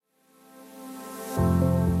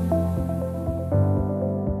Welcome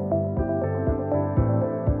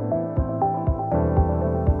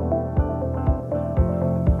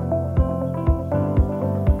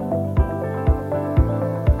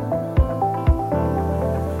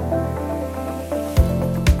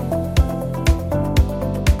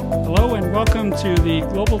to the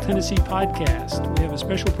Global Tennessee Podcast. We have a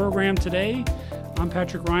special program today. I'm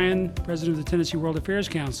Patrick Ryan, President of the Tennessee World Affairs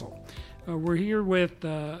Council. We're here with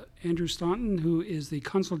Andrew Staunton, who is the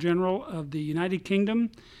Consul General of the United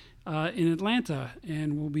Kingdom in Atlanta,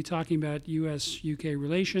 and we'll be talking about U.S.-UK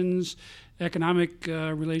relations, economic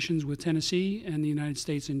relations with Tennessee and the United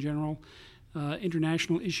States in general,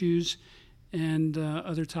 international issues, and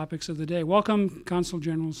other topics of the day. Welcome, Consul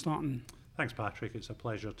General Staunton. Thanks, Patrick. It's a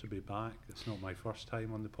pleasure to be back. It's not my first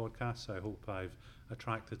time on the podcast, so I hope I've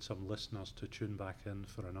attracted some listeners to tune back in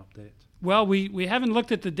for an update. Well, we haven't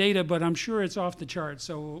looked at the data, but I'm sure it's off the charts,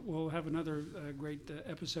 so we'll have another great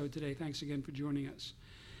episode today. Thanks again for joining us.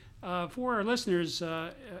 For our listeners,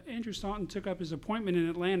 Andrew Staunton took up his appointment in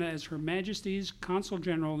Atlanta as Her Majesty's Consul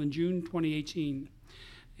General in June 2018.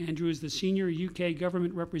 Andrew is the senior UK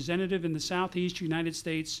government representative in the Southeast United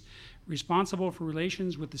States, responsible for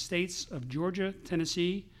relations with the states of Georgia,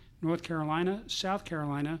 Tennessee, North Carolina, South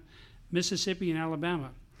Carolina, Mississippi, and Alabama.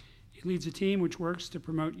 He leads a team which works to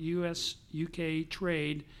promote U.S.-UK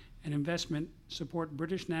trade and investment, support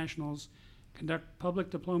British nationals, conduct public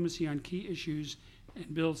diplomacy on key issues,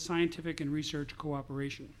 and build scientific and research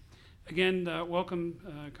cooperation. Again, welcome,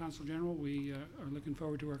 Consul General. We are looking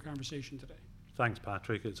forward to our conversation today. Thanks,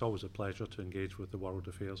 Patrick. It's always a pleasure to engage with the World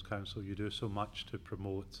Affairs Council. You do so much to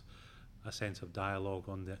promote a sense of dialogue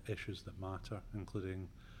on the issues that matter, including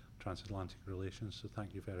transatlantic relations. So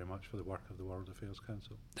thank you very much for the work of the World Affairs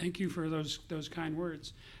Council. Thank you for those kind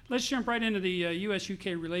words. Let's jump right into the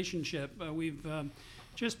U.S.-UK relationship. We've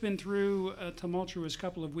just been through a tumultuous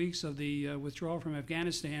couple of weeks of the withdrawal from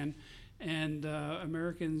Afghanistan, and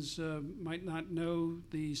Americans might not know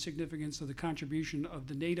the significance of the contribution of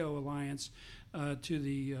the NATO alliance to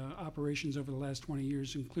the operations over the last 20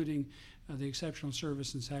 years, including the exceptional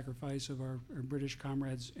service and sacrifice of our British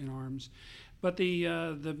comrades in arms. But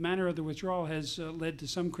the manner of the withdrawal has led to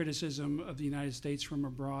some criticism of the United States from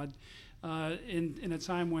abroad in a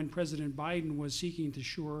time when President Biden was seeking to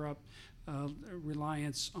shore up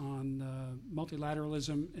reliance on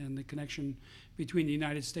multilateralism and the connection between the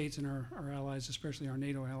United States and our allies, especially our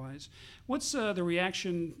NATO allies. What's the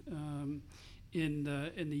reaction in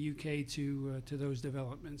the UK to those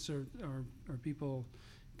developments? Are people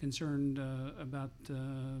concerned about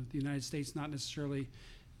the United States not necessarily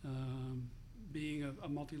being a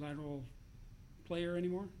multilateral player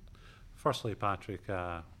anymore? Firstly, Patrick,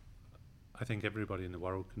 I think everybody in the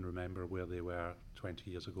world can remember where they were 20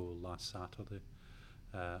 years ago last Saturday.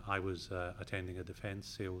 I was attending a defence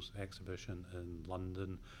sales exhibition in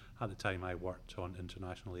London. At the time, I worked on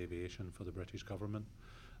international aviation for the British government,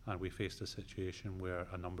 and we faced a situation where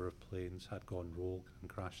a number of planes had gone rogue and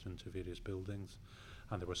crashed into various buildings,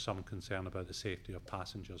 and there was some concern about the safety of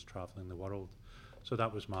passengers travelling the world. So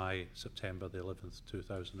that was my September the 11th,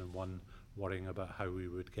 2001, worrying about how we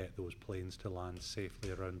would get those planes to land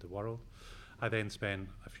safely around the world. I then spent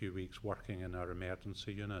a few weeks working in our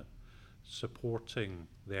emergency unit, supporting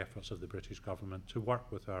the efforts of the British government to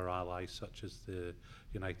work with our allies, such as the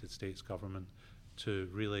United States government, to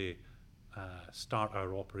really start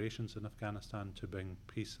our operations in Afghanistan to bring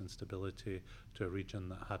peace and stability to a region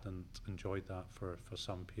that hadn't enjoyed that for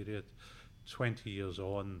some period. 20 years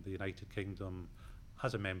on, the United Kingdom,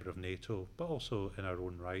 as a member of NATO, but also in our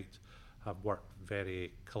own right, have worked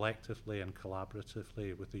very collectively and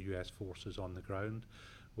collaboratively with the US forces on the ground,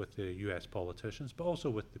 with the US politicians, but also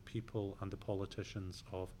with the people and the politicians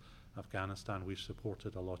of Afghanistan. We've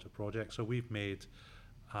supported a lot of projects. So we've made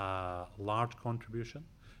a large contribution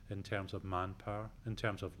in terms of manpower, in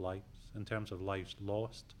terms of lives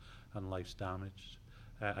lost and lives damaged.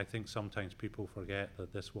 I think sometimes people forget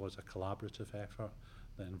that this was a collaborative effort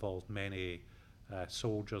that involved many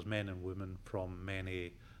soldiers, men and women from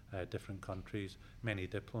many different countries, many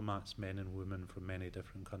diplomats, men and women from many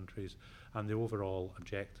different countries, and the overall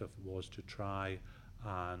objective was to try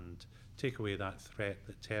and take away that threat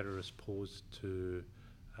that terrorists posed to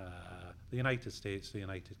the United States, the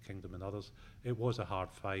United Kingdom and others. It was a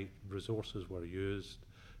hard fight, resources were used,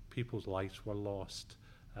 people's lives were lost,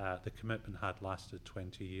 the commitment had lasted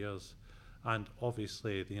 20 years, and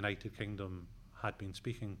obviously the United Kingdom had been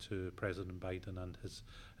speaking to President Biden and his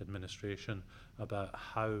administration about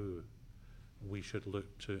how we should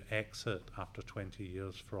look to exit after 20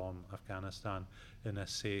 years from Afghanistan in a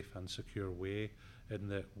safe and secure way. in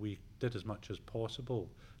that we did as much as possible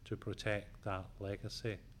to protect that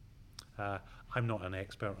legacy. I'm not an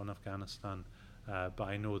expert on Afghanistan, but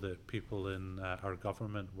I know that people in our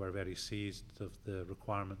government were very seized of the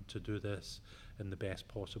requirement to do this in the best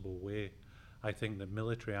possible way. I think that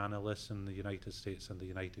military analysts in the United States and the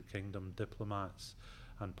United Kingdom, diplomats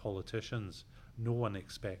and politicians, no one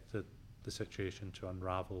expected the situation to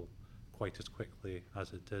unravel quite as quickly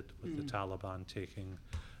as it did, with the Taliban taking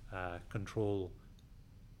control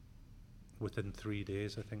within 3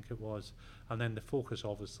 days, I think it was. And then the focus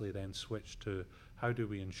obviously then switched to how do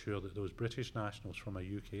we ensure that those British nationals from a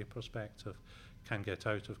UK perspective can get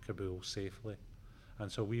out of Kabul safely.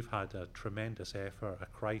 And so we've had a tremendous effort, a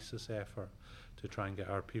crisis effort, to try and get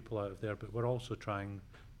our people out of there, but we're also trying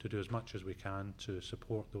to do as much as we can to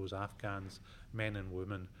support those Afghans, men and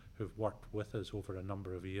women, who've worked with us over a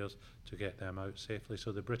number of years to get them out safely.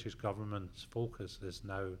 So the British government's focus is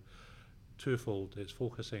now twofold. It's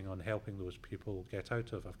focusing on helping those people get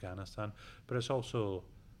out of Afghanistan, but it's also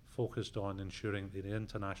focused on ensuring that the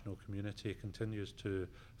international community continues to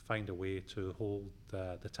find a way to hold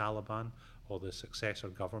the Taliban or the successor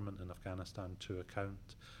government in Afghanistan to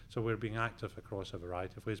account. So we're being active across a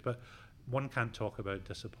variety of ways, but one can't talk about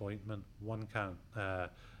disappointment. One can't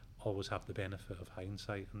always have the benefit of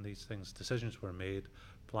hindsight in these things. Decisions were made,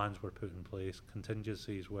 plans were put in place,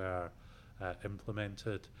 contingencies were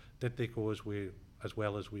implemented. Did they go as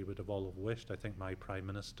well as we would have all have wished? I think my Prime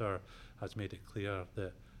Minister has made it clear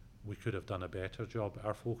that we could have done a better job.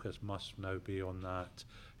 Our focus must now be on that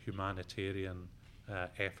humanitarian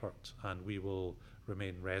effort, and we will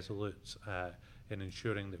remain resolute in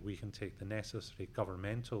ensuring that we can take the necessary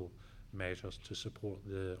governmental measures to support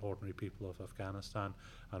the ordinary people of Afghanistan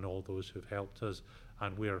and all those who've helped us.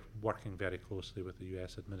 And we're working very closely with the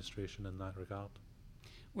US administration in that regard.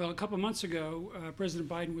 Well, a couple of months ago, President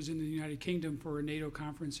Biden was in the United Kingdom for a NATO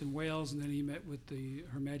conference in Wales, and then he met with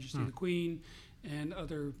Her Majesty the Queen and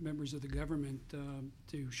other members of the government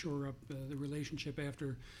to shore up the relationship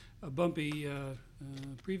after a bumpy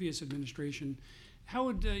previous administration. How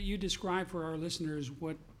would you describe for our listeners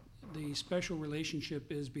what the special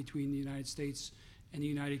relationship is between the United States and the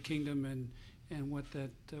United Kingdom, and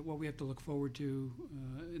what we have to look forward to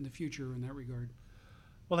in the future in that regard?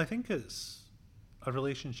 Well, I think it's a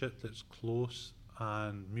relationship that's close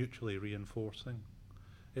and mutually reinforcing.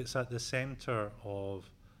 It's at the centre of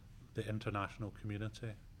the international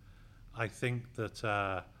community. I think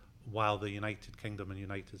that while the United Kingdom and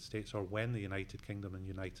United States, or when the United Kingdom and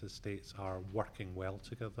United States are working well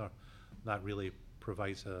together, that really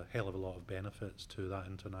provides a hell of a lot of benefits to that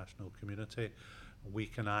international community. We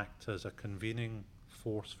can act as a convening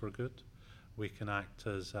force for good. We can act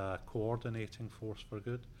as a coordinating force for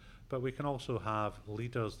good. But we can also have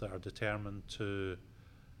leaders that are determined to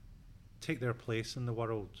take their place in the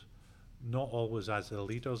world, not always as the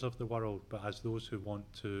leaders of the world, but as those who want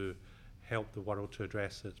to help the world to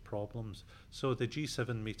address its problems. So the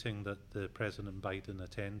G7 meeting that the President Biden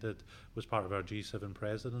attended was part of our G7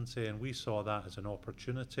 presidency, and we saw that as an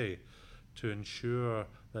opportunity to ensure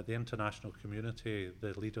that the international community,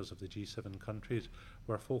 the leaders of the G7 countries,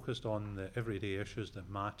 were focused on the everyday issues that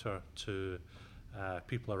matter to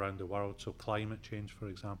people around the world. So climate change, for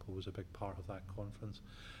example, was a big part of that conference.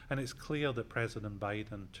 And it's clear that President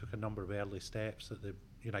Biden took a number of early steps that the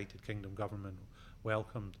United Kingdom government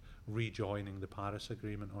welcomed. Rejoining the Paris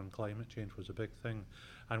Agreement on climate change was a big thing.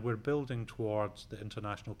 And we're building towards the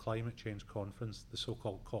International Climate Change Conference, the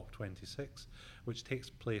so-called COP26, which takes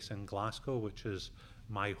place in Glasgow, which is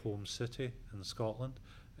my home city in Scotland,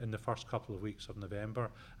 in the first couple of weeks of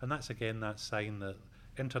November. And that's again that sign that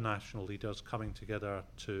international leaders coming together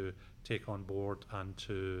to take on board and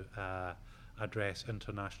to address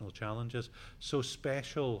international challenges. So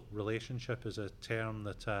special relationship is a term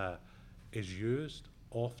that is used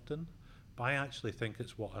often, but I actually think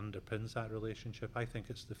it's what underpins that relationship. I think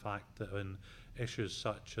it's the fact that in issues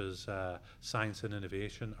such as science and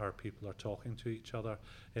innovation, our people are talking to each other.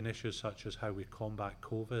 In issues such as how we combat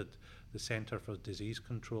COVID, the Centre for Disease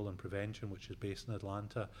Control and Prevention, which is based in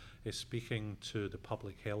Atlanta, is speaking to the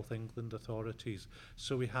Public Health England authorities.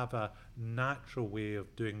 So we have a natural way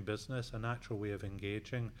of doing business, a natural way of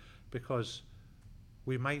engaging, because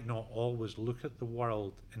we might not always look at the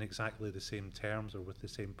world in exactly the same terms or with the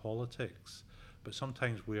same politics, but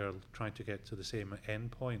sometimes we are trying to get to the same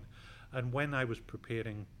end point. And when I was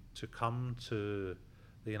preparing to come to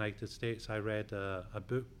the United States, I read a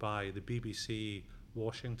book by the BBC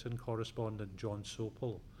Washington correspondent John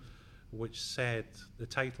Sopel, which said, the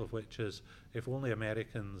title of which is, "If only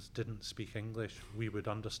Americans didn't speak English, we would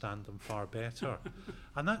understand them far better."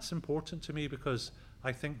 And that's important to me because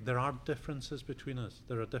I think there are differences between us.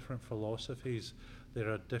 There are different philosophies, there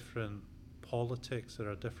are different politics, there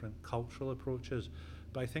are different cultural approaches.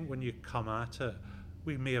 But I think when you come at it,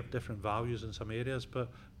 we may have different values in some areas,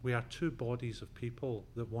 but we are two bodies of people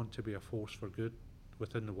that want to be a force for good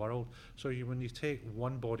within the world. So when you take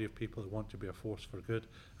one body of people that want to be a force for good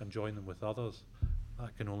and join them with others,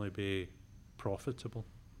 that can only be profitable.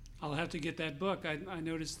 I'll have to get that book. I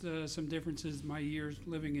noticed some differences in my years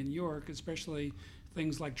living in York, especially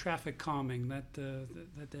things like traffic calming. That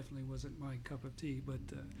definitely wasn't my cup of tea, but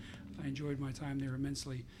I enjoyed my time there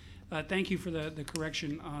immensely. Thank you for the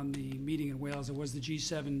correction on the meeting in Wales. It was the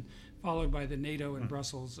G7 followed by the NATO in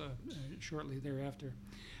Brussels shortly thereafter.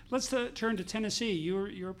 Let's turn to Tennessee.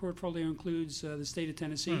 Your portfolio includes the state of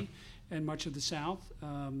Tennessee and much of the South.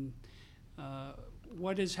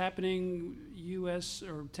 What is happening, U.S.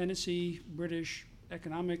 or Tennessee, British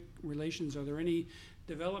economic relations? Are there any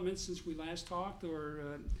developments since we last talked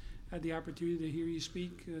or had the opportunity to hear you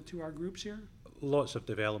speak to our groups here? Lots of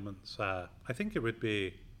developments. I think it would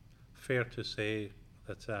be fair to say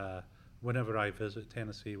that whenever I visit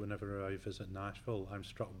Tennessee, whenever I visit Nashville, I'm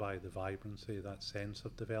struck by the vibrancy, that sense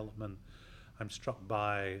of development. I'm struck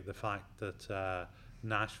by the fact that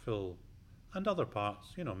Nashville and other parts,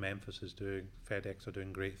 Memphis is doing, FedEx are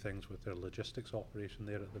doing great things with their logistics operation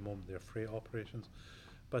there at the moment, their freight operations.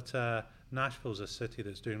 But Nashville's a city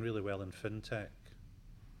that's doing really well in fintech.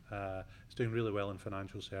 It's doing really well in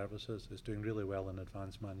financial services. It's doing really well in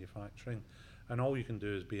advanced manufacturing. And all you can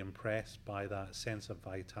do is be impressed by that sense of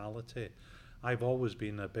vitality. I've always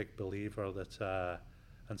been a big believer that,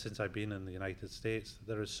 and since I've been in the United States,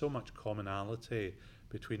 there is so much commonality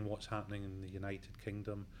between what's happening in the United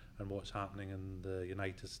Kingdom and what's happening in the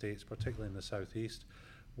United States, particularly in the Southeast,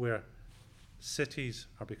 where cities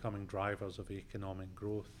are becoming drivers of economic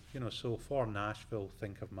growth. So for Nashville,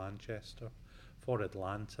 think of Manchester. For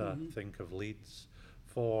Atlanta, think of Leeds.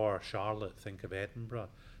 For Charlotte, think of Edinburgh.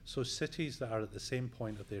 So cities that are at the same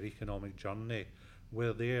point of their economic journey,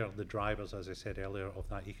 where they're the drivers, as I said earlier, of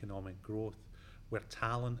that economic growth, where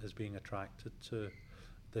talent is being attracted to,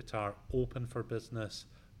 that are open for business,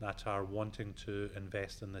 that are wanting to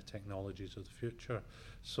invest in the technologies of the future.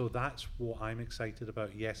 So that's what I'm excited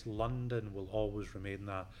about. Yes, London will always remain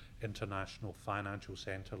that international financial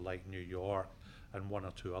centre like New York and one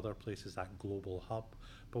or two other places, that global hub.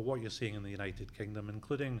 But what you're seeing in the United Kingdom,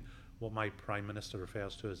 including what my Prime Minister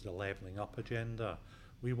refers to as the levelling up agenda,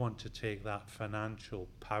 we want to take that financial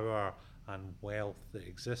power and wealth that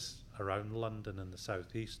exists around London and the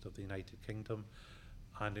southeast of the United Kingdom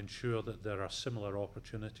and ensure that there are similar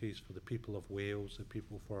opportunities for the people of Wales, the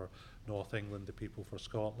people for North England, the people for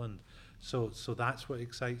Scotland. So that's what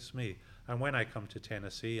excites me. And when I come to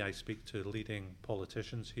Tennessee, I speak to leading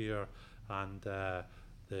politicians here and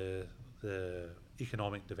the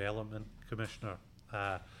Economic Development Commissioner,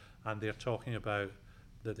 and they're talking about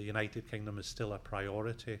that the United Kingdom is still a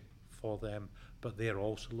priority for them, but they're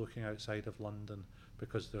also looking outside of London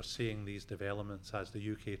because they're seeing these developments as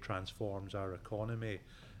the UK transforms our economy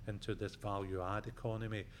into this value-add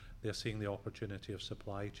economy. They're seeing the opportunity of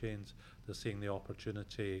supply chains. They're seeing the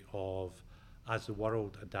opportunity of, as the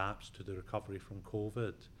world adapts to the recovery from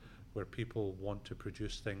COVID, where people want to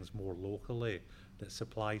produce things more locally, that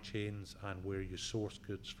supply chains and where you source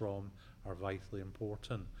goods from are vitally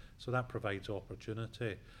important. So that provides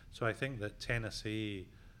opportunity. So I think that Tennessee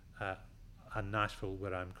and Nashville,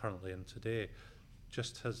 where I'm currently in today,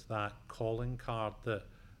 just has that calling card that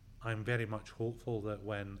I'm very much hopeful that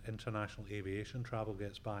when international aviation travel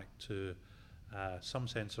gets back to some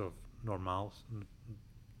sense of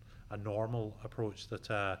a normal approach, that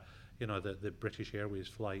the British Airways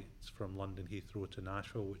flights from London Heathrow to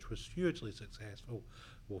Nashville, which was hugely successful,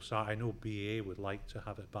 will start. I know BA would like to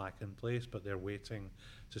have it back in place, but they're waiting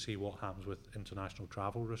to see what happens with international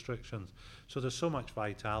travel restrictions. So there's so much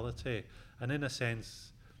vitality, and in a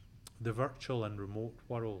sense, the virtual and remote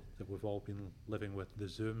world that we've all been living with, the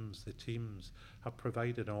Zooms, the Teams, have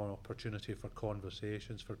provided an opportunity for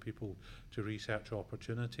conversations, for people to research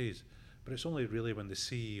opportunities. But it's only really when the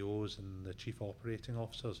CEOs and the chief operating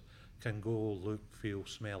officers can go, look, feel,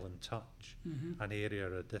 smell and touch an area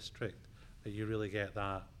or a district that you really get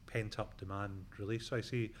that pent-up demand release. So I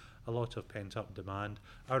see a lot of pent-up demand.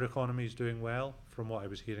 Our economy is doing well. From what I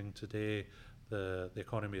was hearing today, the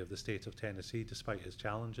economy of the state of Tennessee, despite its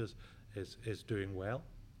challenges, is doing well.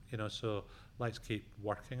 So let's keep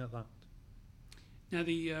working at that. Now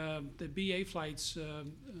the BA flights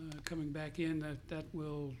coming back in, that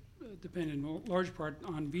will depend in large part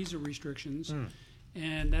on visa restrictions,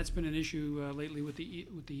 and that's been an issue lately with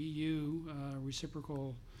the EU,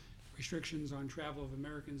 reciprocal restrictions on travel of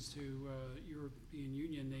Americans to European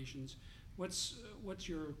Union nations. What's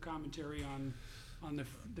your commentary on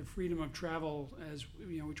the freedom of travel as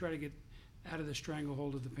we try to get out of the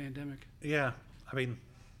stranglehold of the pandemic? Yeah, I mean,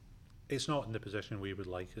 it's not in the position we would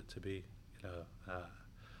like it to be.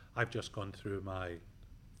 I've just gone through my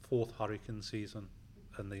 4th hurricane season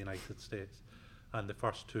in the United States, and the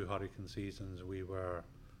first 2 hurricane seasons we were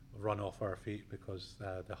run off our feet because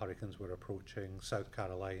the hurricanes were approaching South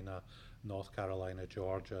Carolina, North Carolina,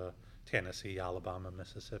 Georgia, Tennessee, Alabama,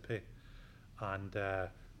 Mississippi, and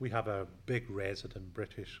we have a big resident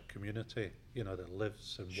British community, that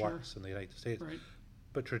lives and Sure. works in the United States. Right.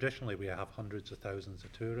 But traditionally we have hundreds of thousands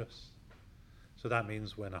of tourists. So that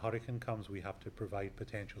means when a hurricane comes, we have to provide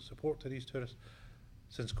potential support to these tourists.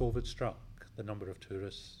 Since COVID struck, the number of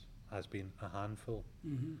tourists has been a handful.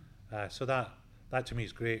 Mm-hmm. So that to me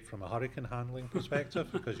is great from a hurricane handling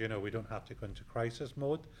perspective because we don't have to go into crisis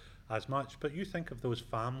mode as much. But you think of those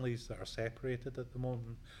families that are separated at the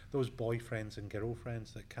moment, those boyfriends and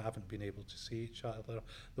girlfriends that haven't been able to see each other,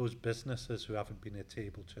 those businesses who haven't been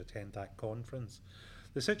able to attend that conference.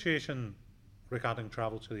 The situation regarding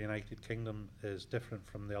travel to the United Kingdom is different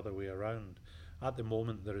from the other way around. At the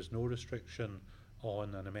moment, there is no restriction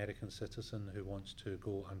on an American citizen who wants to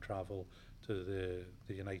go and travel to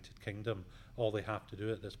the United Kingdom. All they have to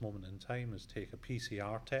do at this moment in time is take a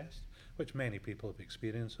PCR test, which many people have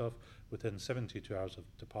experience of, within 72 hours of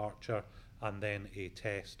departure, and then a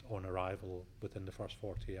test on arrival within the first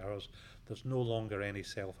 48 hours. There's no longer any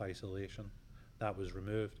self-isolation. That was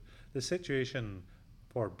removed. The situation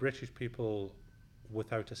for British people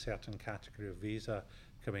without a certain category of visa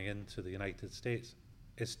coming into the United States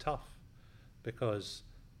is tough because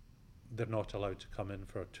they're not allowed to come in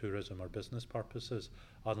for tourism or business purposes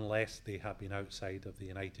unless they have been outside of the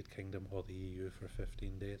United Kingdom or the EU for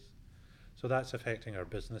 15 days. So that's affecting our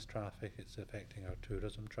business traffic, it's affecting our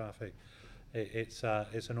tourism traffic. It's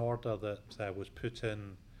an order that was put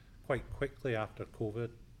in quite quickly after COVID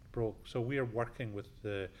broke. So we are working with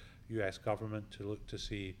the US government to look to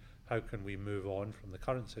see how can we move on from the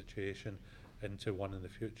current situation into one in the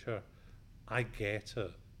future. I get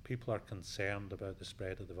it. People are concerned about the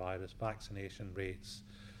spread of the virus. Vaccination rates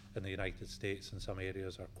in the United States in some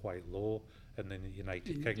areas are quite low. In the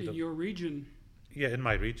United Kingdom, in your region, yeah, in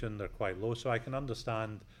my region they're quite low. So I can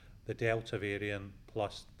understand the Delta variant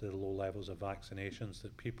plus the low levels of vaccinations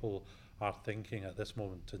that people are thinking at this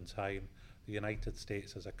moment in time. The United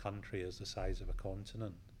States as a country is the size of a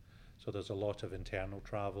continent. So there's a lot of internal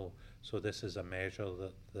travel. So this is a measure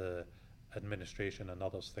that the administration and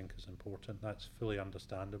others think is important. That's fully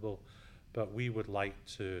understandable. But we would like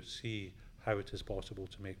to see how it is possible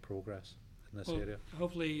to make progress in this area.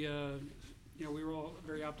 Hopefully, we were all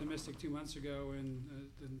very optimistic 2 months ago and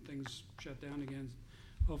then things shut down again.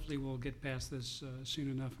 Hopefully we'll get past this soon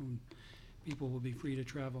enough when people will be free to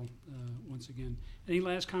travel once again. Any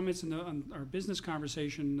last comments on our business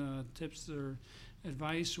conversation, tips or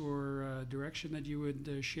advice or direction that you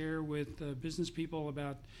would share with business people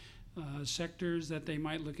about sectors that they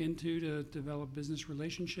might look into to develop business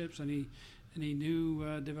relationships? Any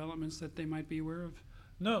new developments that they might be aware of?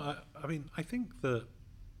 No, I mean, I think that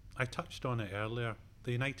I touched on it earlier.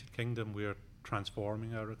 The United Kingdom, we're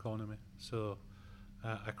transforming our economy. So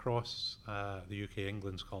across the UK,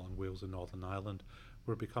 England, Scotland, Wales and Northern Ireland,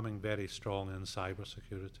 we're becoming very strong in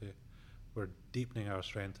cybersecurity. We're deepening our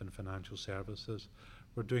strength in financial services.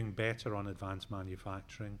 We're doing better on advanced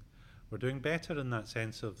manufacturing. We're doing better in that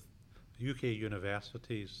sense of UK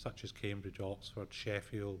universities such as Cambridge, Oxford,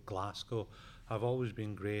 Sheffield, Glasgow have always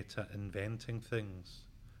been great at inventing things.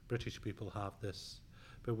 British people have this,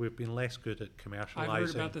 but we've been less good at commercialising. I've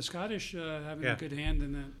heard about the Scottish having a good hand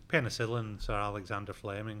in that. Penicillin, Sir Alexander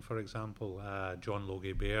Fleming, for example, John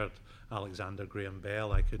Logie Baird, Alexander Graham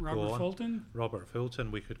Bell, I could go on. Robert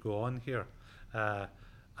Fulton, we could go on here.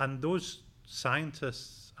 And those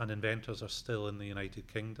scientists and inventors are still in the United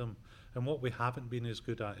Kingdom. And what we haven't been as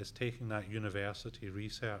good at is taking that university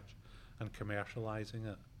research and commercialising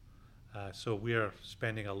it. So we're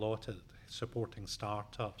spending a lot at supporting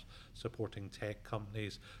startups, supporting tech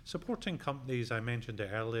companies, supporting companies, I mentioned it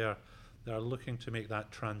earlier, that are looking to make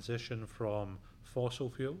that transition from fossil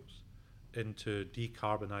fuels into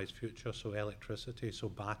decarbonised future, so electricity, so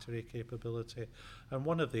battery capability. And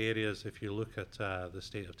one of the areas, if you look at the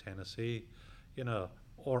state of Tennessee,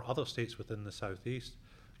 or other states within the southeast,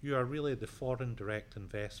 you are really the foreign direct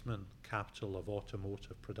investment capital of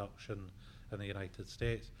automotive production in the United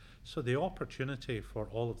States. So the opportunity for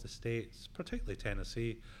all of the states, particularly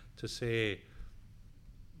Tennessee, to say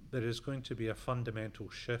there is going to be a fundamental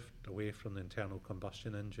shift away from the internal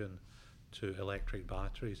combustion engine to electric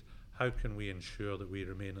batteries. how can we ensure that we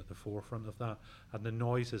remain at the forefront of that? And the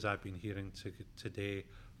noises I've been hearing today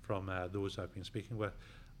from those I've been speaking with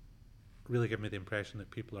really give me the impression that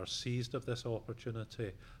people are seized of this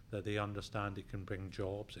opportunity, that they understand it can bring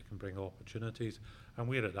jobs, it can bring opportunities. And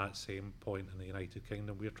we're at that same point in the United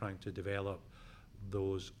Kingdom. We're trying to develop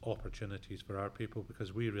those opportunities for our people,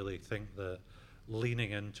 because we really think that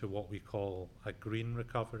leaning into what we call a green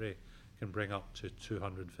recovery can bring up to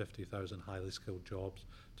 250,000 highly skilled jobs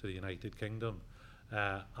to the United Kingdom.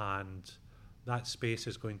 And that space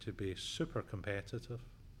is going to be super competitive,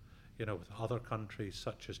 you know, with other countries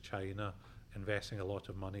such as China investing a lot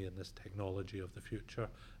of money in this technology of the future,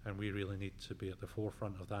 and we really need to be at the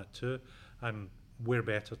forefront of that too. And we're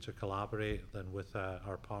better to collaborate than with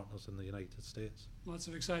our partners in the United States. Lots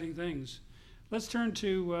of exciting things. Let's turn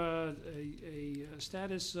to a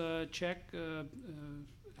status check,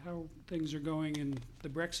 how things are going in the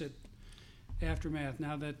Brexit aftermath,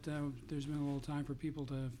 now that there's been a little time for people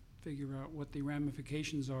to figure out what the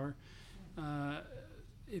ramifications are.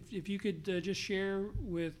 If you could just share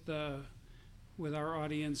with our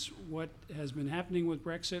audience what has been happening with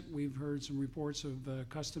Brexit. We've heard some reports of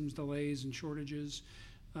customs delays and shortages,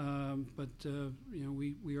 but you know,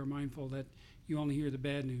 we are mindful that you only hear the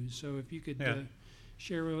bad news. So if you could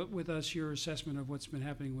share with us your assessment of what's been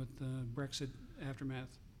happening with Brexit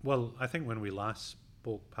aftermath. Well, I think when we last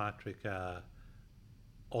spoke, Patrick,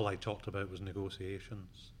 all I talked about was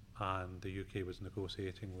negotiations, and the UK was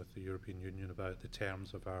negotiating with the European Union about the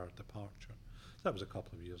terms of our departure. So that was a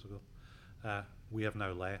couple of years ago. We have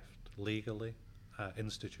now left legally,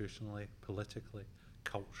 institutionally, politically,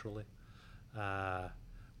 culturally.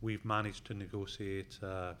 We've managed to negotiate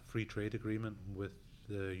a free trade agreement with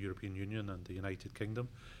the European Union and the United Kingdom,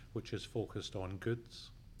 which is focused on goods.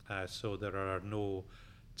 So there are no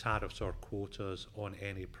tariffs or quotas on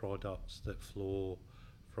any products that flow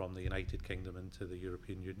from the United Kingdom into the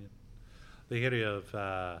European Union. The area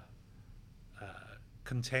of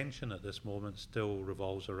contention at this moment still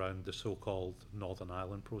revolves around the so-called Northern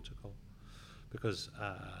Ireland Protocol, because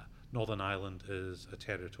Northern Ireland is a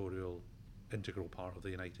territorial integral part of the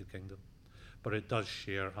United Kingdom, but it does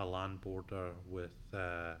share a land border with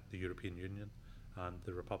the European Union and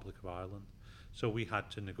the Republic of Ireland. So we had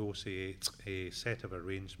to negotiate a set of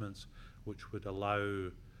arrangements which would allow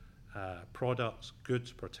products,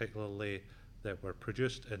 goods particularly, that were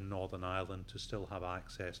produced in Northern Ireland to still have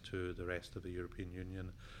access to the rest of the European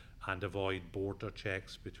Union and avoid border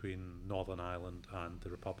checks between Northern Ireland and the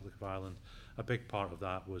Republic of Ireland. A big part of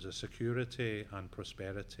that was a security and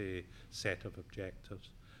prosperity set of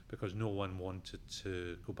objectives, because no one wanted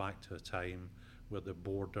to go back to a time where the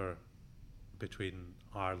border between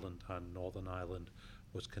Ireland and Northern Ireland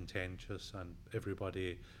was contentious, and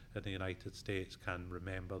everybody in the United States can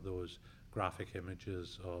remember those graphic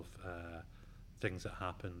images of things that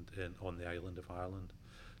happened on the island of Ireland.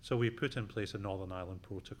 So we put in place a Northern Ireland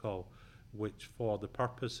Protocol, which for the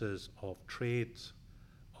purposes of trade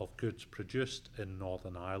of goods produced in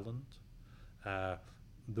Northern Ireland,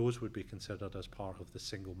 those would be considered as part of the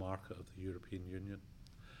single market of the European Union,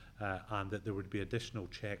 and that there would be additional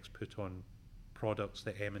checks put on products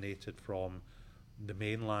that emanated from the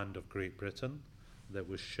mainland of Great Britain that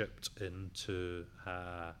was shipped into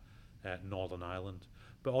Northern Ireland.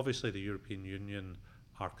 But obviously the European Union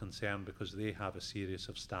are concerned because they have a series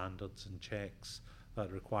of standards and checks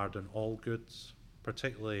that are required on all goods,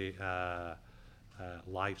 particularly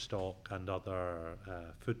livestock and other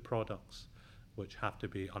food products, which have to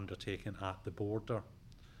be undertaken at the border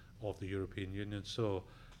of the European Union. So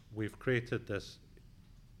we've created this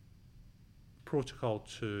protocol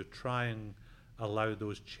to try and allow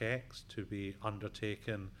those checks to be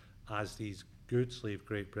undertaken as these goods leave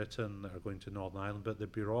Great Britain that are going to Northern Ireland, but the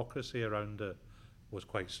bureaucracy around it was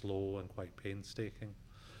quite slow and quite painstaking.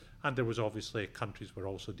 And there was obviously, countries were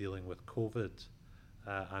also dealing with COVID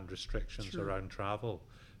and restrictions around travel.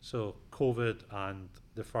 So COVID and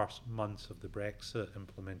the first months of the Brexit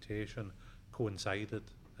implementation coincided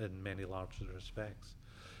in many large respects.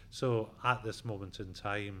 So at this moment in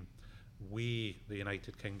time, we, the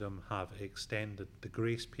United Kingdom, have extended the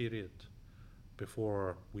grace period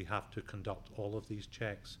before we have to conduct all of these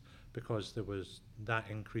checks, because there was that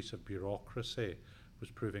increase of bureaucracy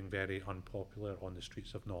was proving very unpopular on the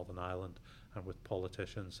streets of Northern Ireland and with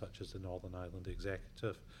politicians such as the Northern Ireland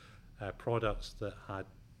Executive. Products that had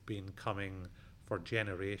been coming for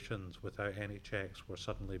generations without any checks were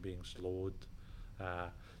suddenly being slowed.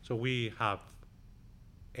 So we have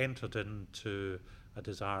entered into a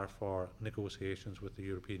desire for negotiations with the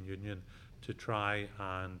European Union to try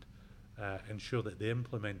and ensure that the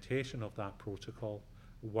implementation of that protocol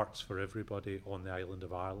works for everybody on the island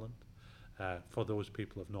of Ireland. for those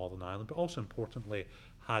people of Northern Ireland, but also importantly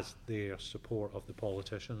has their support of the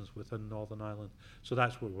politicians within Northern Ireland. So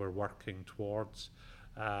that's what we're working towards.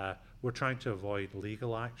 We're trying to avoid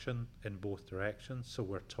legal action in both directions, so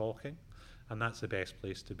we're talking, and that's the best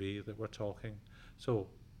place to be, that we're talking. So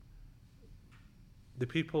the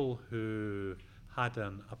people who had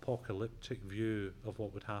an apocalyptic view of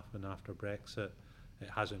what would happen after Brexit, it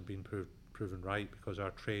hasn't been proven right, because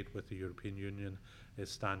our trade with the European Union is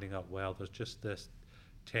standing up well. There's just this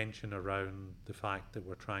tension around the fact that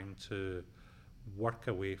we're trying to work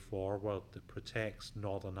a way forward that protects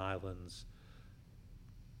Northern Ireland's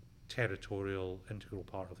territorial integral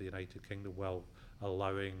part of the United Kingdom, while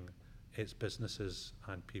allowing its businesses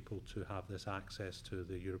and people to have this access to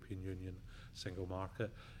the European Union single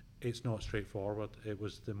market. It's not straightforward. It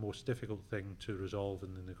was the most difficult thing to resolve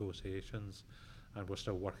in the negotiations, and we're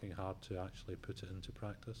still working hard to actually put it into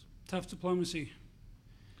practice. Tough diplomacy.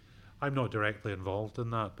 I'm not directly involved in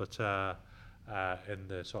that, but in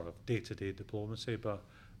the sort of day-to-day diplomacy, but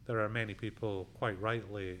there are many people, quite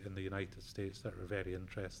rightly, in the United States that are very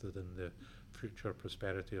interested in the future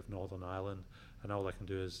prosperity of Northern Ireland, and all I can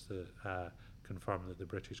do is confirm that the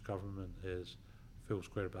British government is full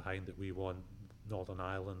square behind it. We want Northern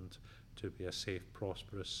Ireland to be a safe,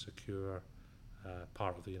 prosperous, secure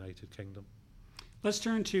part of the United Kingdom. Let's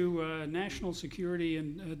turn to national security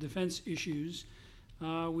and defense issues.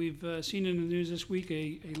 We've seen in the news this week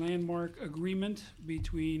a landmark agreement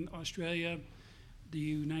between Australia, the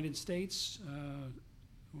United States,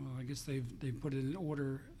 well, I guess they've put it in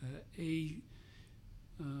order,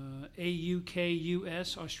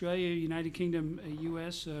 AUKUS, Australia, United Kingdom,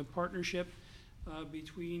 US partnership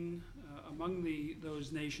between among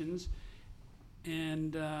those nations,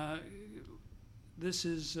 and this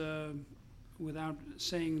is, without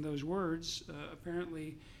saying those words,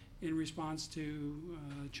 apparently in response to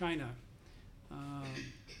China.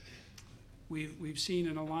 We've seen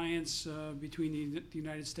an alliance between the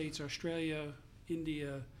United States, Australia,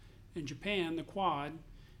 India, and Japan, the Quad,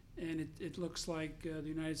 and it looks like the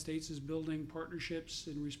United States is building partnerships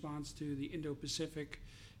in response to the Indo-Pacific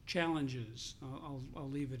challenges. I'll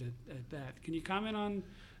leave it at that. Can you comment on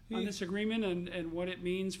this agreement and what it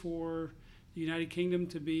means for the United Kingdom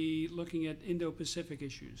to be looking at Indo-Pacific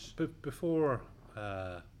issues? But before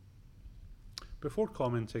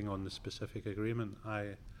commenting on the specific agreement,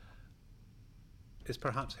 it's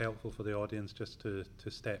perhaps helpful for the audience just to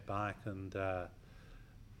step back and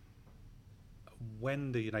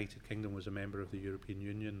when the United Kingdom was a member of the European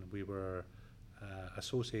Union, we were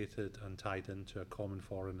associated and tied into a common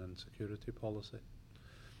foreign and security policy.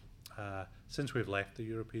 Since we've left the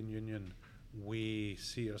European Union, we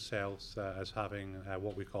see ourselves as having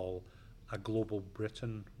what we call a global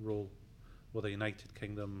Britain role, where the United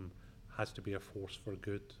Kingdom has to be a force for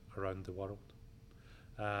good around the world.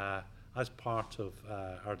 As part of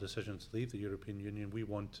our decision to leave the European Union, we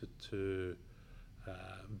wanted to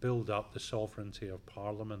build up the sovereignty of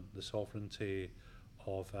Parliament, the sovereignty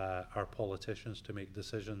of our politicians to make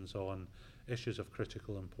decisions on issues of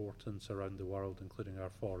critical importance around the world, including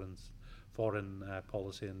our foreign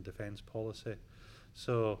policy and defence policy.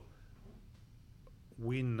 So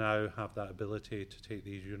we now have that ability to take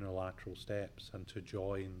these unilateral steps and to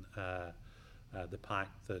join the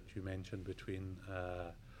pact that you mentioned between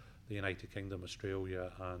the United Kingdom,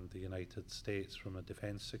 Australia and the United States from a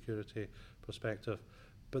defence security perspective.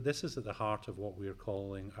 But this is at the heart of what we're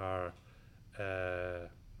calling our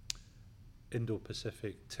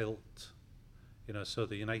Indo-Pacific tilt. You know, so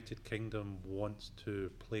the United Kingdom wants to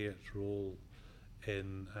play its role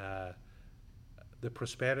in the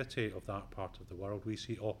prosperity of that part of the world. We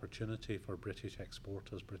see opportunity for British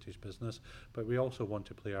exporters, British business, but we also want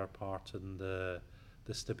to play our part in the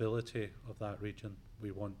stability of that region.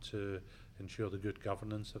 We want to ensure the good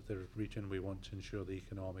governance of the region. We want to ensure the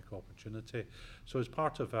economic opportunity. So as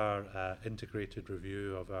part of our integrated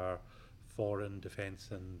review of our foreign, defence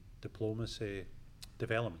and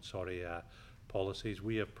development policies,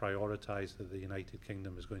 we have prioritised that the United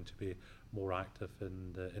Kingdom is going to be more active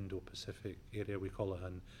in the Indo-Pacific area. We call it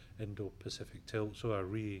an Indo-Pacific tilt, so a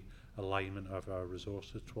realignment of our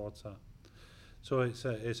resources towards that. So it's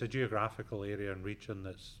a geographical area and region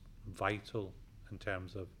that's vital in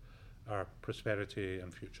terms of our prosperity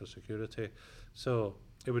and future security. So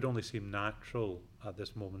it would only seem natural at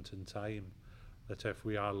this moment in time that if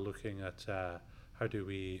we are looking at how do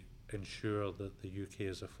we ensure that the UK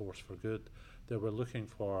is a force for good, that we're looking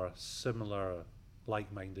for similar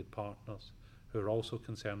like-minded partners who are also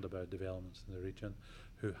concerned about developments in the region,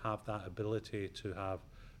 who have that ability to have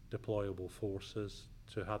deployable forces,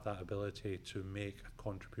 to have that ability to make a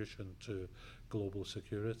contribution to global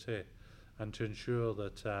security. and to ensure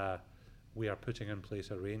that we are putting in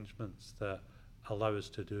place arrangements that allow us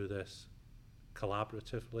to do this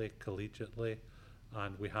collaboratively, collegiately,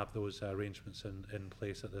 and we have those arrangements in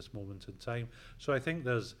place at this moment in time. So I think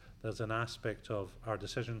there's an aspect of our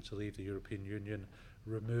decision to leave the European Union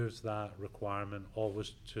removes that requirement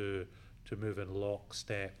always to move in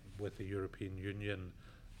lockstep with the European Union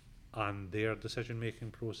and their decision-making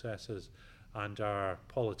processes, and our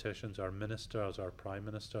politicians, our ministers, our Prime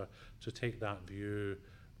Minister, to take that view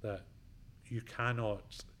that you cannot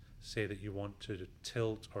say that you want to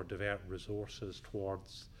tilt or divert resources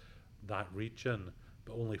towards that region,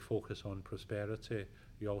 but only focus on prosperity.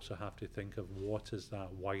 You also have to think of what is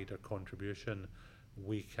that wider contribution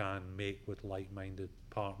we can make with like-minded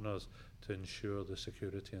partners to ensure the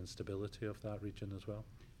security and stability of that region as well.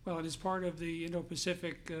 Well, and as part of the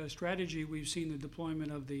Indo-Pacific strategy, we've seen the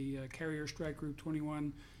deployment of the Carrier Strike Group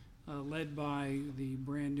 21, led by the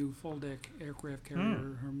brand new full-deck aircraft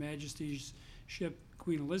carrier, Her Majesty's ship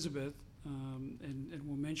Queen Elizabeth. And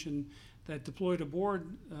we'll mention that deployed aboard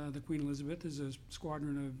the Queen Elizabeth is a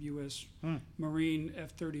squadron of U.S. Marine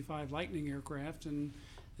F-35 Lightning aircraft and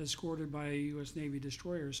escorted by a U.S. Navy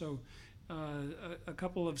destroyer. So a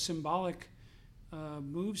couple of symbolic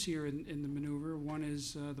moves here in the maneuver. One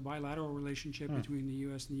is the bilateral relationship between the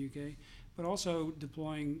U.S. and the U.K., but also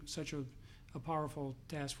deploying such a powerful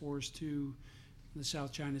task force to the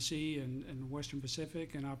South China Sea and Western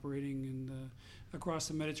Pacific, and operating across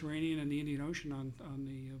the Mediterranean and the Indian Ocean on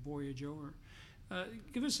the voyage over.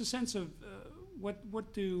 Give us a sense of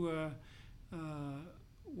what do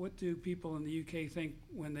people in the UK think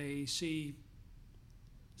when they see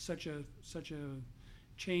such a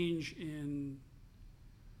change in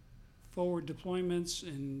forward deployments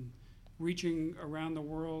and reaching around the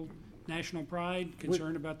world? National pride,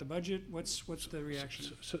 concern about the budget. What's the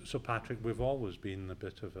reaction? So Patrick, we've always been a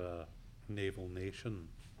bit of a naval nation,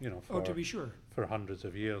 to be sure, for hundreds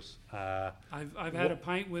of years. I've had a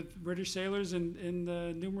pint with British sailors in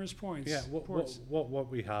the numerous points. Yeah, what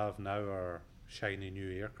we have now are shiny new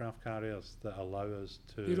aircraft carriers that allow us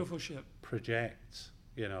to beautiful ship project,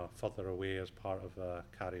 further away as part of a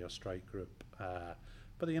carrier strike group.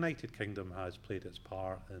 But the United Kingdom has played its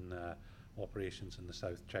part in operations in the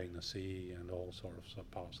South China Sea and all sorts of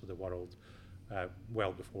parts of the world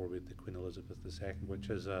well before we had the Queen Elizabeth II, which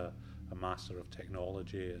is a master of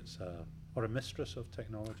technology. Or a mistress of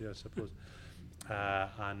technology, I suppose.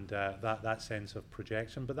 And that sense of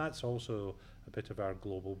projection, but that's also a bit of our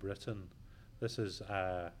global Britain. This is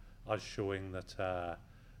us showing that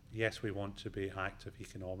yes, we want to be active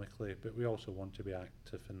economically, but we also want to be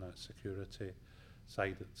active in that security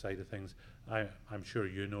side of things. I'm sure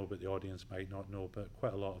you know, but the audience might not know, but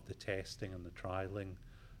quite a lot of the testing and the trialling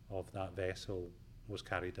of that vessel was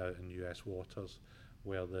carried out in US waters,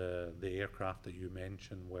 where the aircraft that you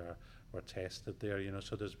mentioned were tested there.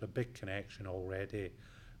 So there's a big connection already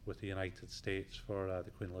with the United States for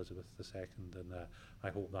the Queen Elizabeth II, and I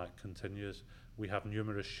hope that continues. We have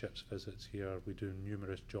numerous ships visits here. We do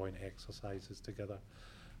numerous joint exercises together.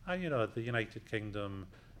 And the United Kingdom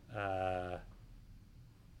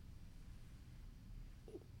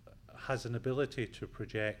has an ability to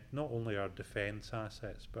project not only our defence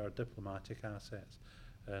assets, but our diplomatic assets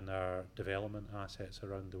and our development assets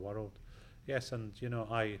around the world. Yes, and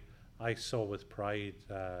I saw with pride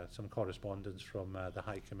some correspondence from the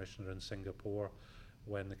High Commissioner in Singapore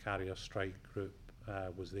when the Carrier Strike Group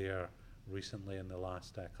was there recently in the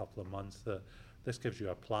last couple of months, that this gives you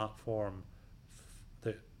a platform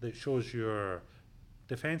that shows your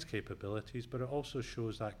defence capabilities, but it also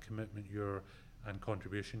shows that commitment and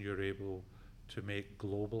contribution you're able to make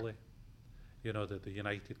globally. That the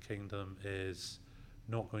United Kingdom is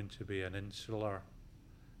not going to be an insular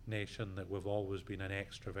nation, that we've always been an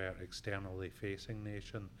extrovert, externally facing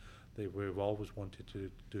nation, that we've always wanted to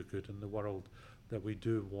do good in the world, that we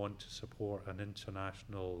do want to support an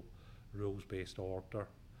international rules-based order,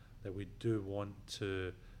 that we do want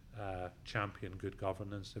to champion good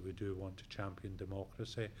governance, that we do want to champion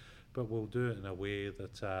democracy, but we'll do it in a way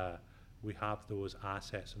that we have those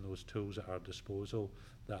assets and those tools at our disposal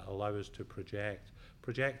that allow us to project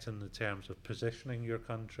in the terms of positioning your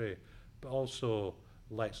country, but also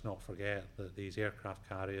let's not forget that these aircraft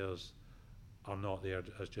carriers are not there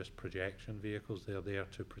as just projection vehicles. They're there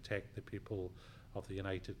to protect the people of the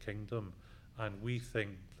United Kingdom, and we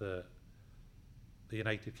think that the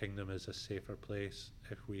United Kingdom is a safer place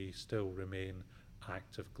if we still remain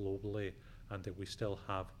active globally, and that we still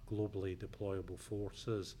have globally deployable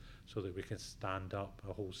forces so that we can stand up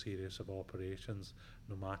a whole series of operations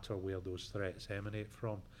no matter where those threats emanate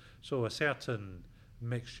from. So a certain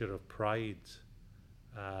mixture of pride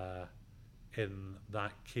in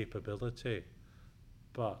that capability,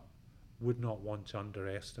 but would not want to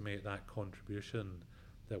underestimate that contribution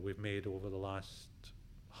that we've made over the last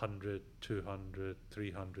 100, 200,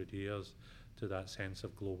 300 years to that sense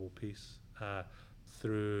of global peace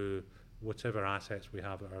through whatever assets we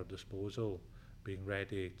have at our disposal, being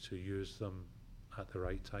ready to use them at the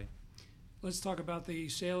right time. Let's talk about the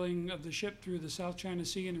sailing of the ship through the South China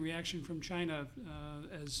Sea and the reaction from China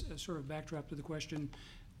as a sort of backdrop to the question,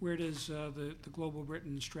 where does the Global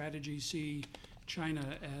Britain strategy see China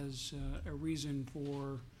as a reason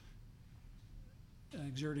for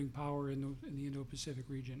exerting power in the Indo-Pacific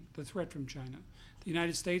region, the threat from China? The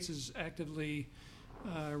United States is actively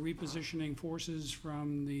repositioning forces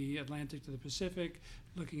from the Atlantic to the Pacific,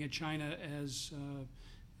 looking at China as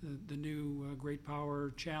the new great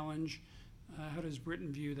power challenge. How does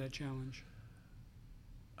Britain view that challenge?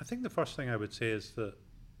 I think the first thing I would say is that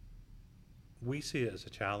we see it as a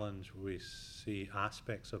challenge, we see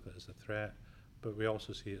aspects of it as a threat, but we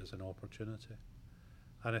also see it as an opportunity.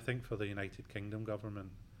 And I think for the United Kingdom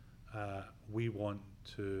government, we want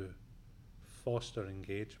to foster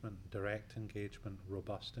engagement, direct engagement,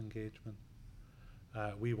 robust engagement.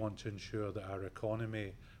 We want to ensure that our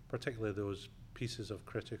economy, particularly those pieces of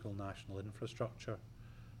critical national infrastructure,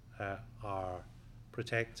 are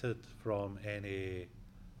protected from any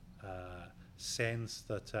sense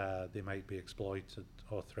that they might be exploited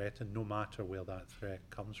or threatened, no matter where that threat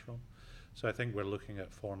comes from. So I think we're looking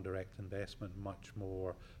at foreign direct investment much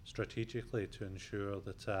more strategically to ensure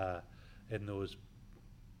that in those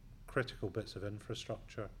critical bits of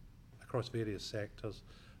infrastructure across various sectors,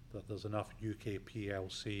 that there's enough UK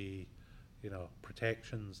PLC,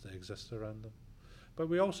 protections that exist around them. But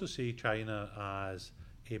we also see China as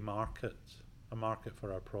a market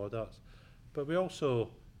for our products. But we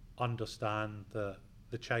also understand that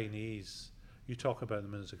the Chinese, you talk about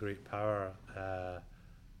them as a great power,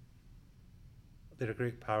 they're a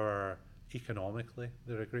great power economically,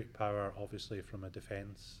 they're a great power obviously from a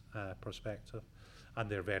defence perspective, and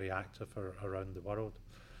they're very active around the world.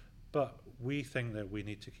 But we think that we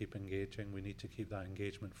need to keep engaging, we need to keep that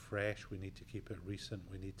engagement fresh, we need to keep it recent,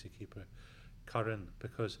 we need to keep it current,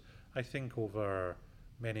 because I think over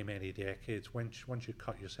many, many decades, once you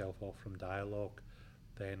cut yourself off from dialogue,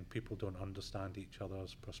 then people don't understand each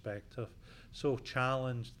other's perspective. So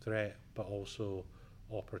challenge, threat, but also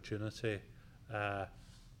opportunity.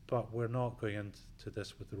 But we're not going into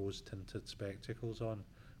this with rose-tinted spectacles on.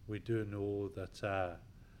 We do know that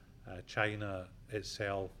China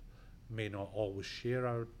itself may not always share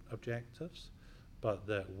our objectives, but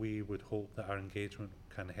that we would hope that our engagement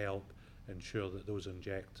can help ensure that those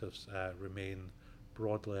objectives remain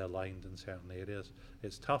broadly aligned in certain areas.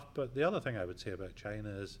 It's tough, but the other thing I would say about China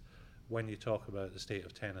is when you talk about the state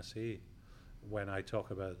of Tennessee, when I talk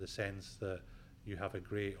about the sense that you have a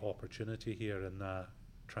great opportunity here in that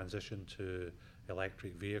transition to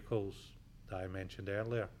electric vehicles that I mentioned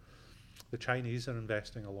earlier, the Chinese are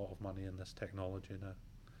investing a lot of money in this technology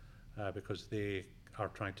now because they are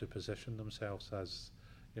trying to position themselves as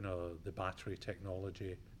the battery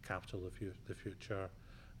technology capital of the future,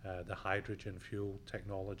 the hydrogen fuel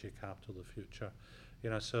technology capital of the future.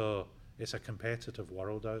 So it's a competitive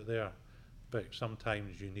world out there, but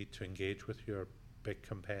sometimes you need to engage with your big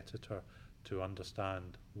competitor to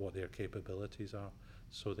understand what their capabilities are,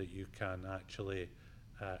 so that you can actually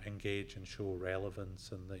engage and show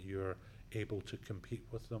relevance, and that you're able to compete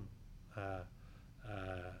with them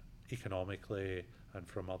economically and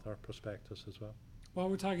from other perspectives as well. While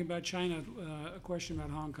we're talking about China, a question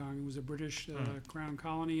about Hong Kong. It was a British crown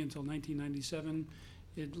colony until 1997.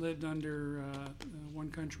 It lived under one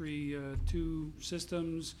country, two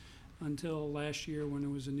systems until last year when there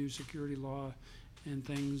was a new security law and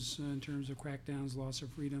things in terms of crackdowns, loss of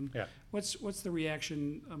freedom. Yeah. What's the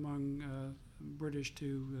reaction among British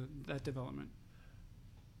to that development?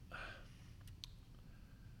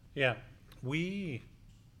 Yeah, we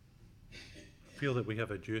feel that we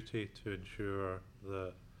have a duty to ensure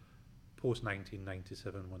that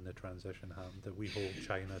post-1997, when the transition happened, that we hold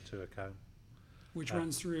China to account. Which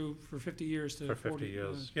runs through for 50 years to for 50 40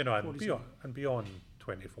 years, and beyond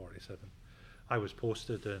 2047. I was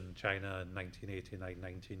posted in China in 1989,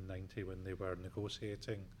 1990 when they were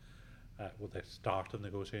negotiating, the start of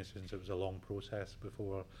negotiations. It was a long process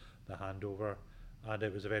before the handover, and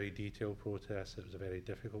it was a very detailed process. It was a very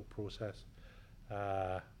difficult process.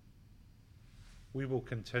 We will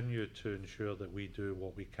continue to ensure that we do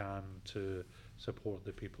what we can to support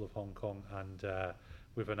the people of Hong Kong, and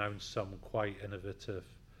we've announced some quite innovative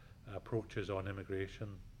approaches on immigration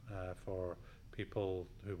for people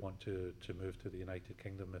who want to move to the United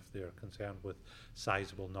Kingdom if they're concerned with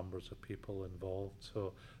sizable numbers of people involved.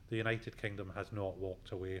 So the United Kingdom has not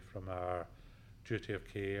walked away from our duty of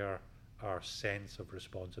care, our sense of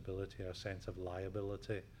responsibility, our sense of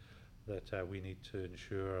liability, that we need to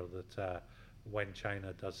ensure that when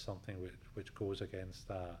China does something which goes against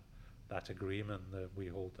that agreement, that we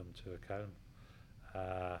hold them to account.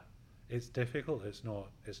 It's difficult. It's not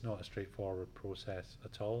a straightforward process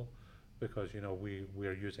at all, because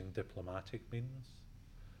we're using diplomatic means,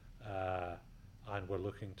 and we're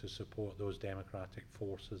looking to support those democratic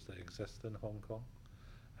forces that exist in Hong Kong,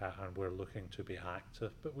 and we're looking to be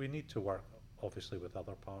active. But we need to work, obviously, with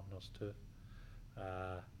other partners too.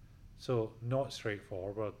 So not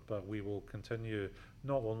straightforward, but we will continue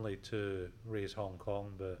not only to raise Hong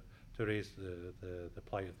Kong, but to raise the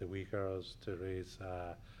plight of the Uyghurs, to raise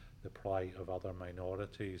the plight of other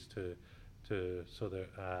minorities, so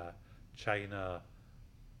that China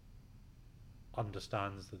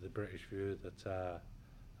understands that the British view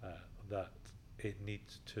that it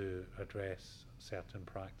needs to address certain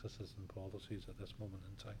practices and policies at this moment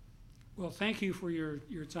in time. Well, thank you for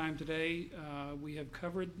your time today. We have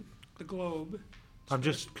covered the globe.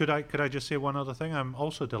 Could I just say one other thing? I'm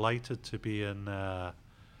also delighted to be in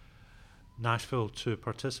Nashville to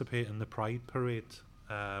participate in the Pride Parade,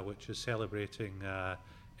 which is celebrating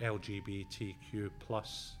LGBTQ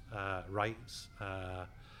plus rights.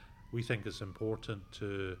 We think it's important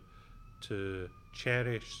to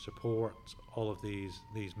cherish, support all of these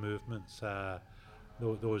movements.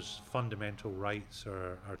 Those fundamental rights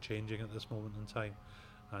are changing at this moment in time,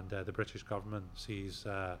 and the British government sees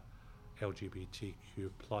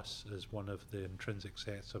LGBTQ plus as one of the intrinsic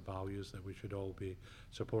sets of values that we should all be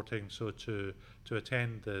supporting. So to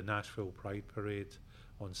attend the Nashville Pride Parade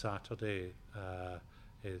on Saturday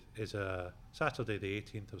is a Saturday the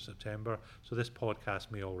 18th of September. So this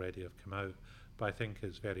podcast may already have come out, but I think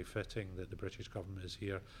it's very fitting that the British government is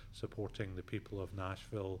here supporting the people of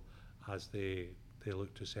Nashville as they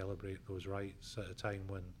look to celebrate those rights at a time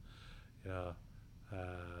when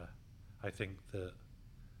I think that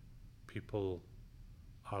people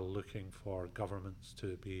are looking for governments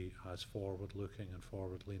to be as forward-looking and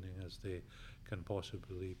forward-leaning as they can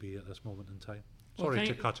possibly be at this moment in time. Sorry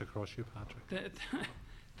to cut across you, Patrick.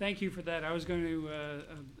 Thank you for that. I was going to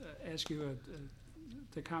ask you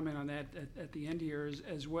to comment on that at the end here,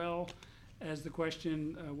 as well as the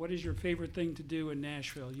question, what is your favorite thing to do in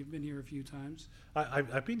Nashville? You've been here a few times.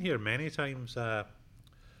 I've been here many times.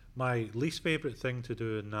 My least favorite thing to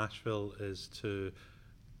do in Nashville is to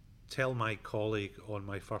tell my colleague on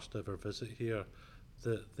my first ever visit here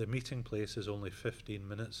that the meeting place is only 15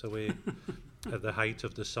 minutes away at the height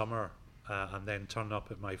of the summer, and then turn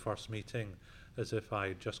up at my first meeting as if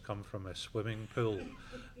I'd just come from a swimming pool.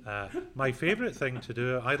 My favourite thing to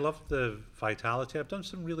do, I love the vitality. I've done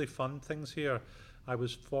some really fun things here. I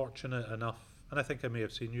was fortunate enough, and I think I may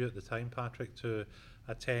have seen you at the time, Patrick, to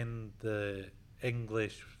attend the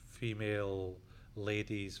English female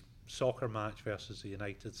ladies soccer match versus the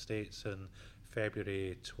United States in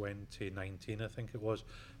February 2019, I think it was.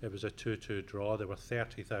 It was a 2-2 draw. There were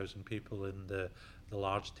 30,000 people in the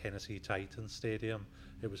large Tennessee Titans stadium.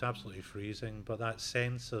 It was absolutely freezing, but that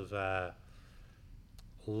sense of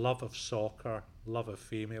love of soccer, love of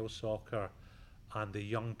female soccer, and the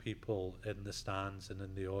young people in the stands and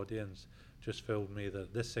in the audience just filled me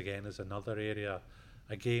that this again is another area,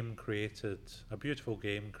 a beautiful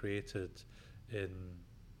game created in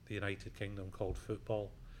the United Kingdom called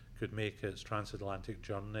football could make its transatlantic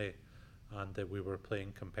journey, and that we were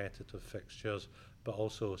playing competitive fixtures but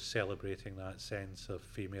also celebrating that sense of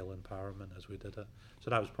female empowerment as we did it.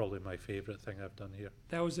 So that was probably my favourite thing I've done here.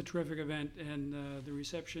 That was a terrific event, and the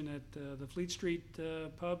reception at the Fleet Street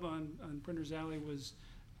pub on Printers Alley was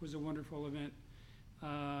a wonderful event.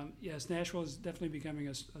 Yes, Nashville is definitely becoming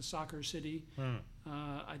a soccer city.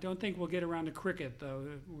 I don't think we'll get around to cricket, though.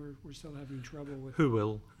 We're still having trouble with. Who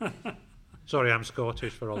will? Sorry, I'm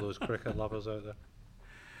Scottish for all those cricket lovers out there.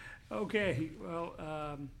 Okay,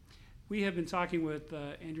 well, we have been talking with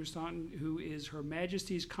Andrew Staunton, who is Her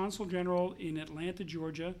Majesty's Consul General in Atlanta,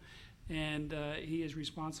 Georgia, and he is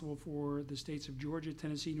responsible for the states of Georgia,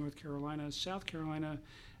 Tennessee, North Carolina, South Carolina,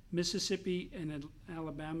 Mississippi, and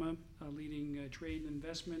Alabama, leading trade and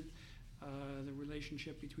investment, the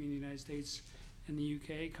relationship between the United States and the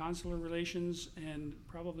UK, consular relations, and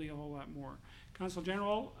probably a whole lot more. Consul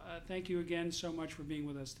General, thank you again so much for being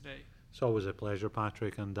with us today. It's always a pleasure,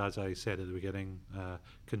 Patrick, and as I said at the beginning,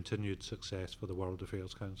 continued success for the World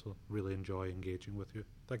Affairs Council. Really enjoy engaging with you.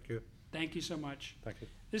 Thank you. Thank you so much. Thank you.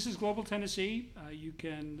 This is Global Tennessee. You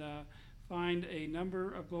can find a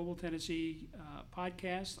number of Global Tennessee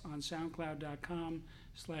podcasts on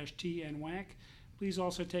soundcloud.com/TNWAC. Please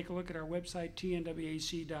also take a look at our website,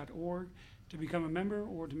 tnwac.org, to become a member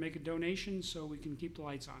or to make a donation so we can keep the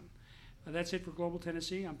lights on. That's it for Global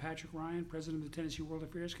Tennessee. I'm Patrick Ryan, President of the Tennessee World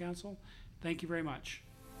Affairs Council. Thank you very much.